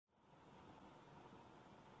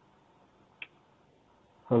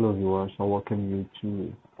Hello viewers, I welcome you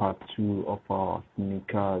to part 2 of our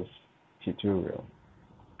sneakers tutorial.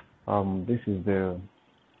 This is the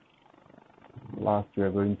last we are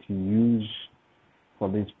going to use for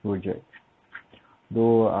this project.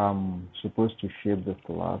 Though I'm supposed to shape the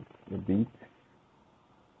slab a bit,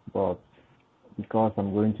 but because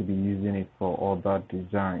I'm going to be using it for other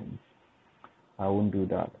designs, I won't do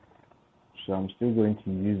that. So I'm still going to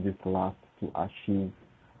use this slab to achieve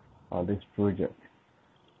this project.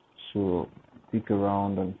 So stick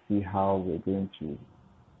around and see how we're going to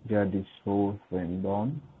get this whole thing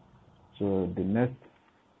done. So the next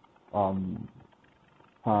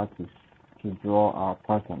part is to draw our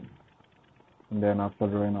pattern, and then after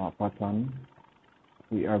drawing our pattern,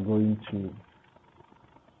 we're going to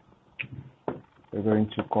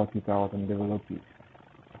cut it out and develop it.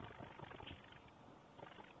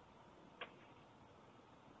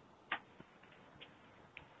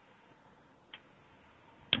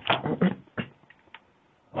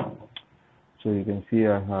 So you can see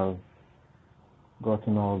I have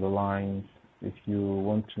gotten all the lines. If you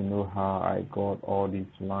want to know how I got all these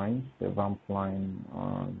lines, the vamp line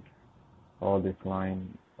and all this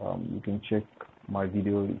line, you can check my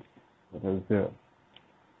video list that is there.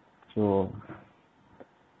 So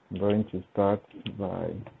I'm going to start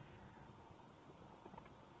by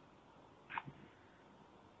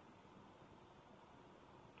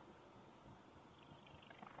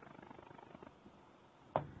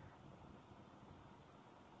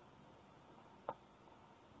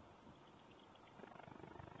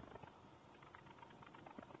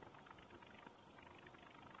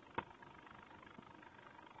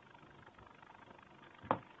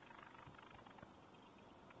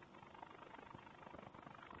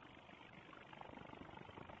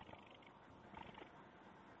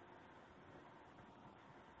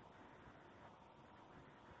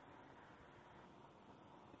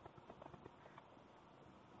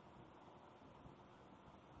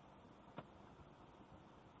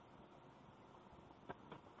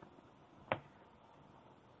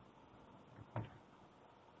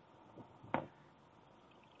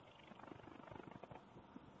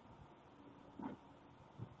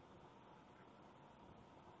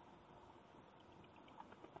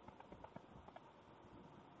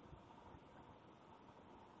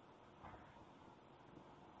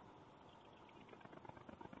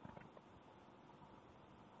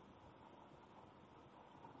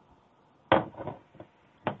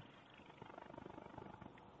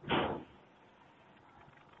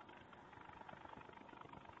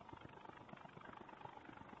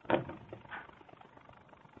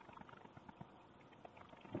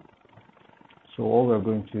So all we're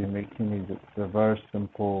going to be making is a very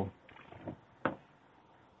simple,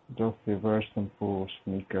 just a very simple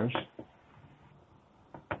sneakers.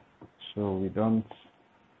 So we don't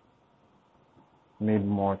need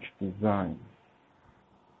much design,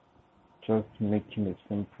 just making a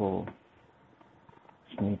simple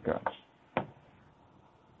sneakers.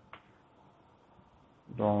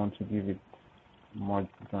 Don't want to give it much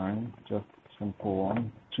design, just simple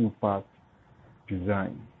one, 2-part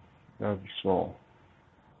design. That's all.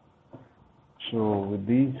 So with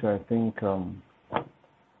this, I think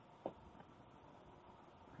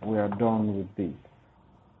we are done with this.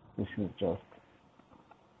 This is just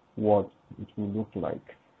what it will look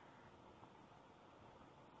like.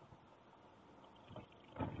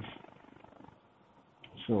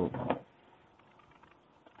 So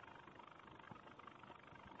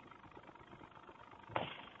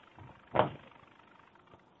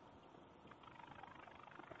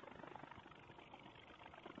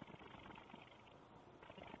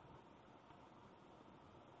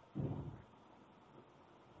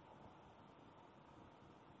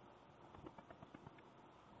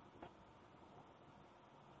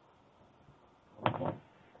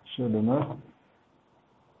So the next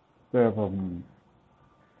step I'm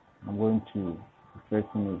going to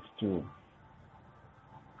facing is to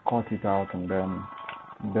cut it out and then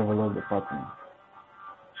develop the pattern.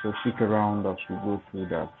 So stick around as we go through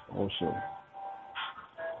that also.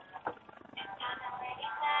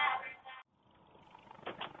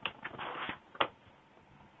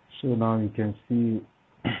 So now you can see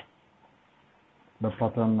the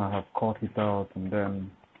pattern. I have cut it out and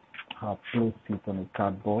then have placed it on a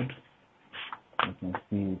cardboard. You can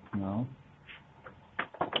see it now.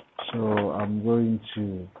 So I'm going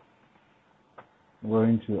to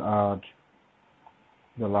add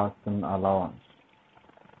the lasting allowance,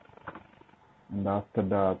 and after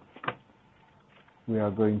that we are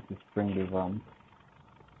going to spring the vamp,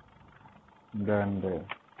 then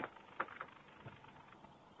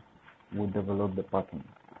we'll develop the pattern.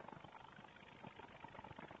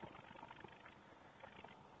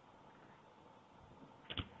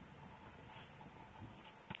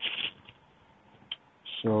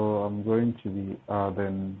 going to be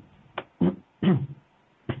adding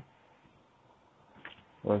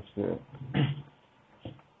let's see.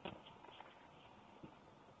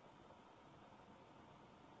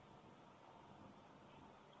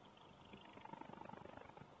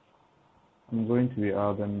 I'm going to be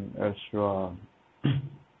adding extra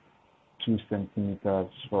 2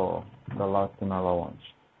 centimeters for the lasting allowance.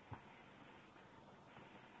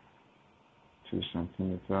 2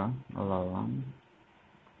 centimeter allowance.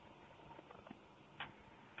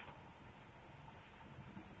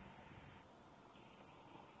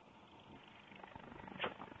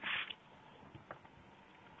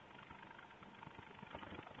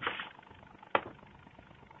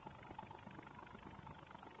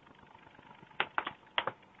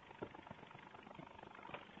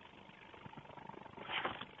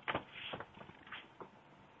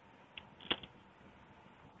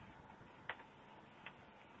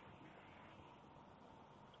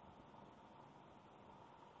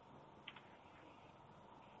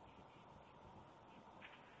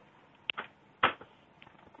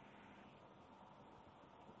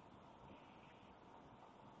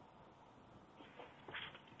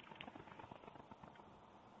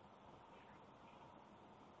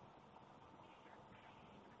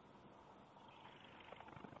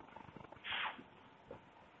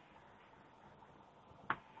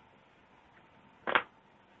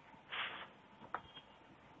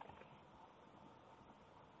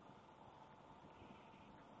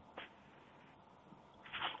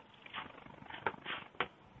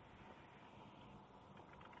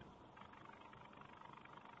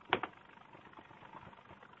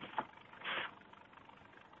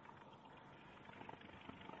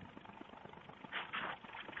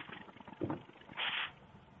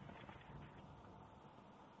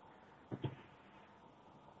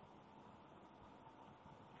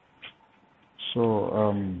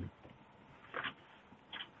 So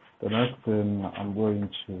the next thing, I'm going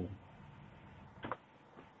to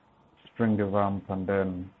spring the ramp and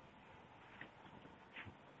then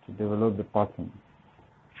to develop the pattern.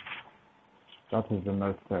 That is the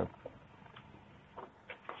next step.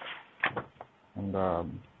 And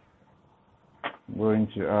I'm going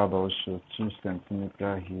to add also 2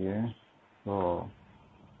 centimeters here for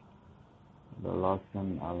the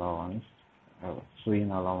lasting allowance,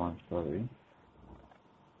 sewing allowance, sorry.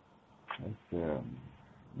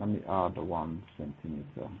 Let me add 1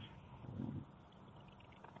 centimeter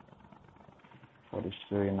for the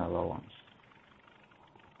sewing allowance.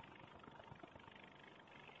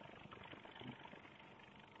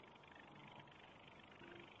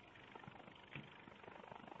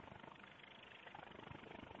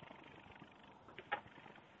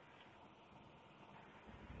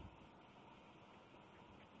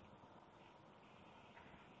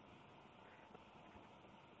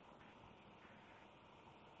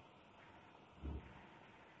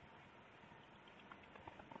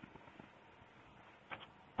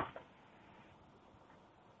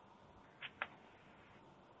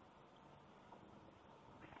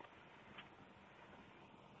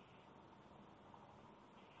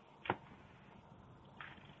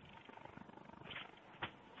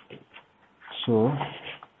 So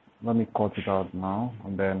let me cut it out now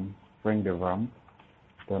and then bring the ramp.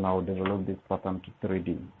 Then I'll develop this pattern to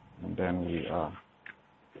 3D and then we are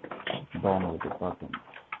done with the pattern.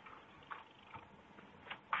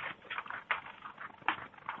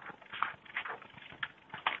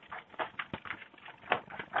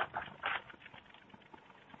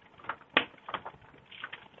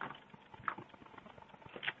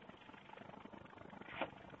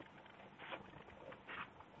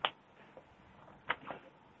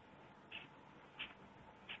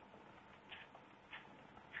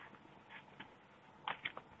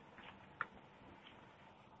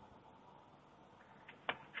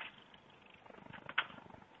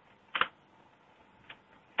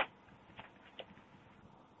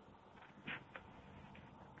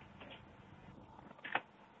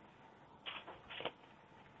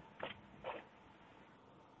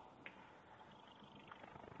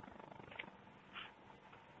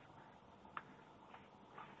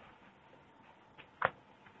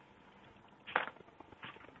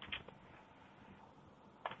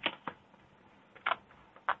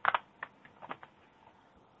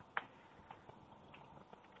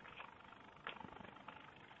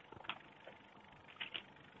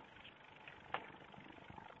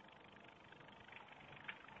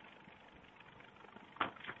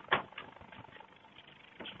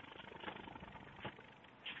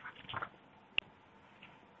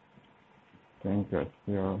 I think I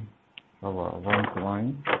still have a vamp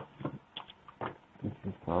line. This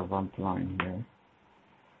is our vamp line here.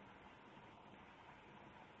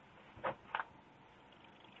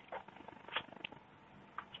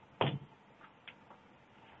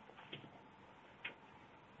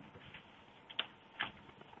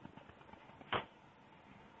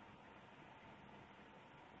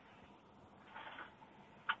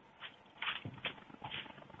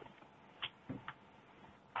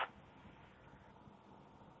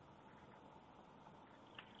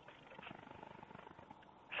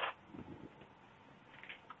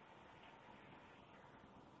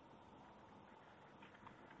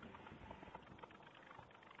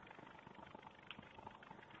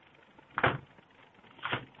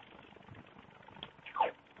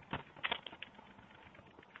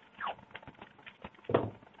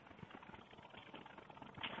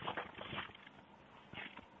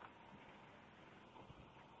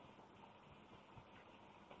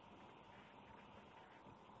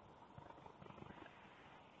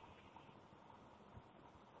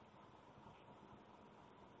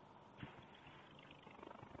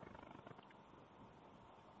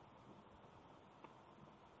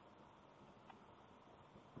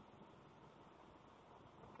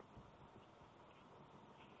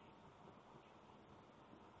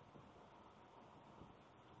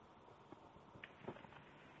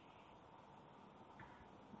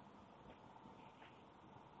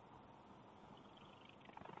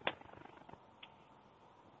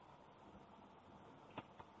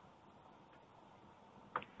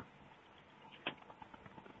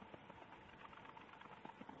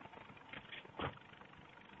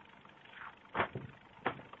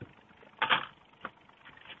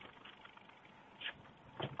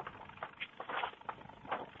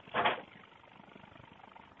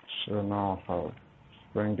 So now I'll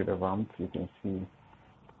bring the revamp. You can see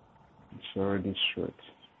it's already straight.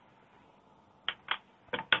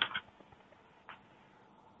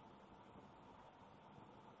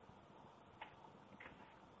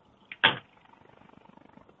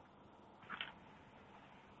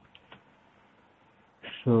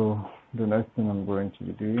 So the next thing I'm going to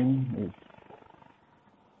be doing is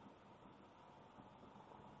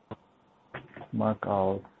mark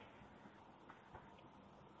out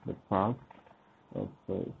the path of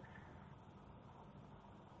the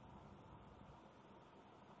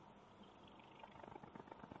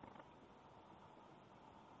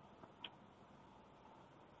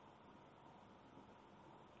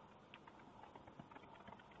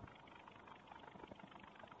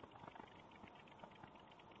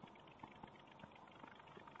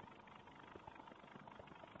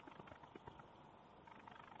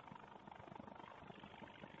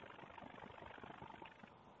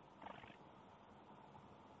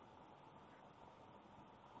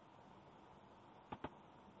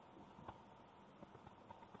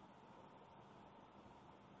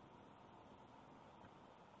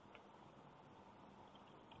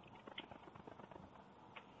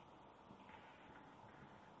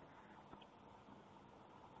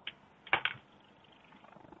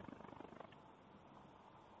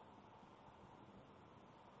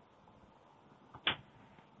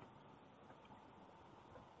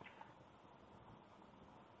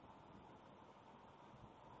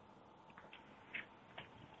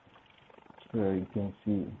So you can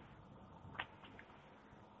see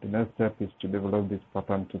the next step is to develop this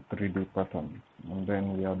pattern to 3D pattern, and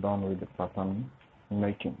then we are done with the pattern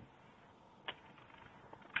making.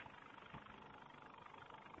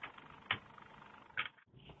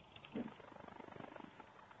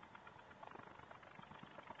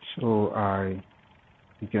 So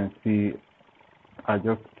you can see I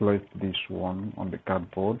just placed this one on the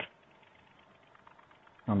cardboard,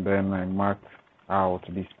 and then I marked out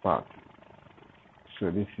this part. So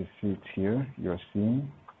this is it here, you're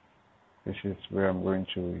seeing. This is where I'm going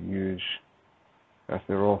to use as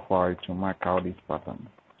a raw file to mark out this pattern.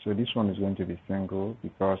 So this one is going to be single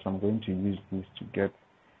because I'm going to use this to get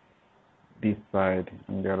this side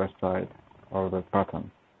and the other side of the pattern.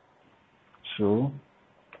 So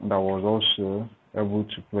that was also able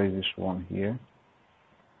to place this one here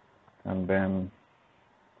and then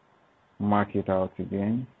mark it out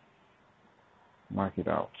again, mark it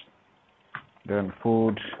out. Then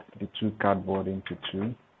fold the two cardboard into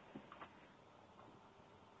two.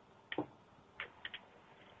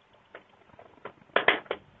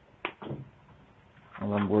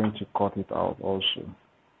 And I'm going to cut it out also.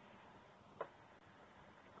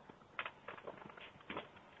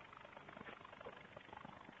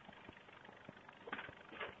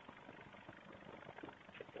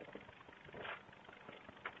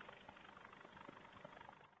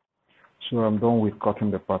 So I'm done with cutting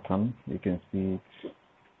the pattern. You can see it.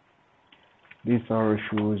 This arrow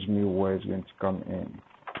shows me where it's going to come in.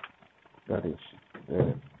 That is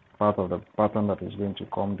the part of the pattern that is going to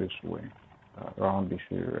come this way, around this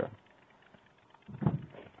area.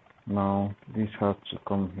 Now this has to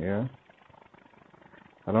come here.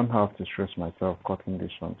 I don't have to stress myself cutting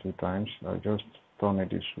this one 2 times. I just turn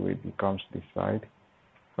it this way, it becomes this side.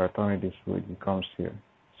 If I turn it this way, it becomes here.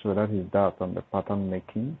 So that is that on the pattern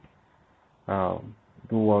making.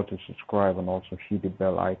 Do well to subscribe and also hit the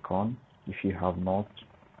bell icon if you have not,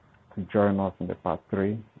 to join us in the part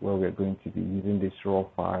 3 where we're going to be using this raw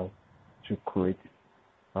file to create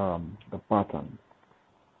the pattern.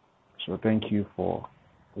 So thank you for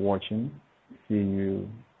watching. See you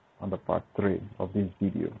on the part 3 of this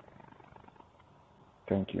video.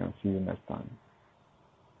 Thank you and see you next time.